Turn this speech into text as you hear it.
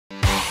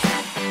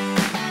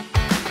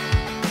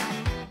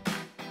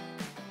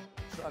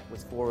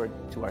was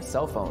forwarded to our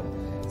cell phone.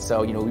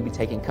 So, you know, we'd be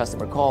taking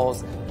customer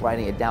calls,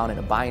 writing it down in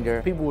a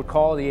binder. People would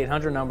call the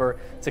 800 number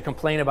to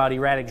complain about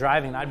erratic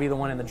driving. I'd be the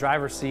one in the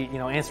driver's seat, you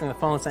know, answering the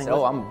phone saying,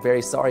 "Oh, I'm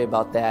very sorry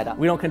about that.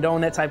 We don't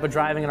condone that type of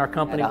driving in our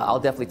company." And I'll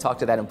definitely talk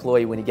to that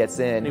employee when he gets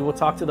in. We will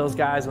talk to those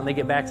guys when they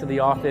get back to the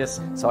office.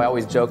 So I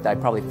always joked I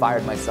probably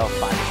fired myself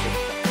 5 or 6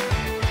 times.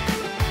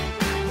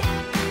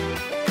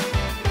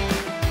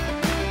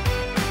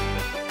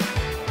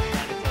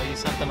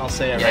 I'll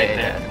say it right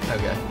there.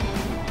 Okay.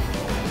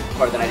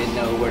 Part that I didn't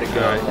know where to go,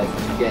 right.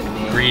 Like getting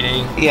in.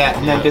 Greeting. Yeah,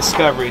 and then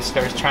discovery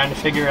starts trying to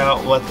figure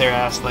out what they're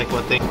asked, like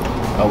what they.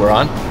 Oh, we're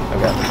on?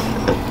 Okay.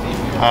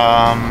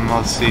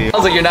 Let's see.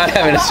 Sounds like you're not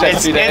having a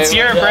stressful day. It's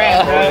your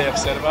brand, What are they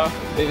upset about?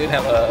 They didn't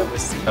have a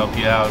receipt. Help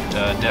you out.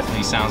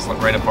 Definitely sounds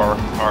like right up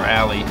our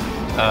alley.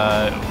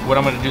 What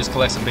I'm going to do is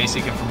collect some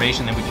basic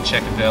information, then we can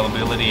check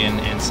availability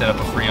and set up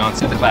a free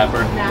on-site. The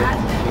clapper.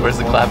 Where's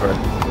the clapper?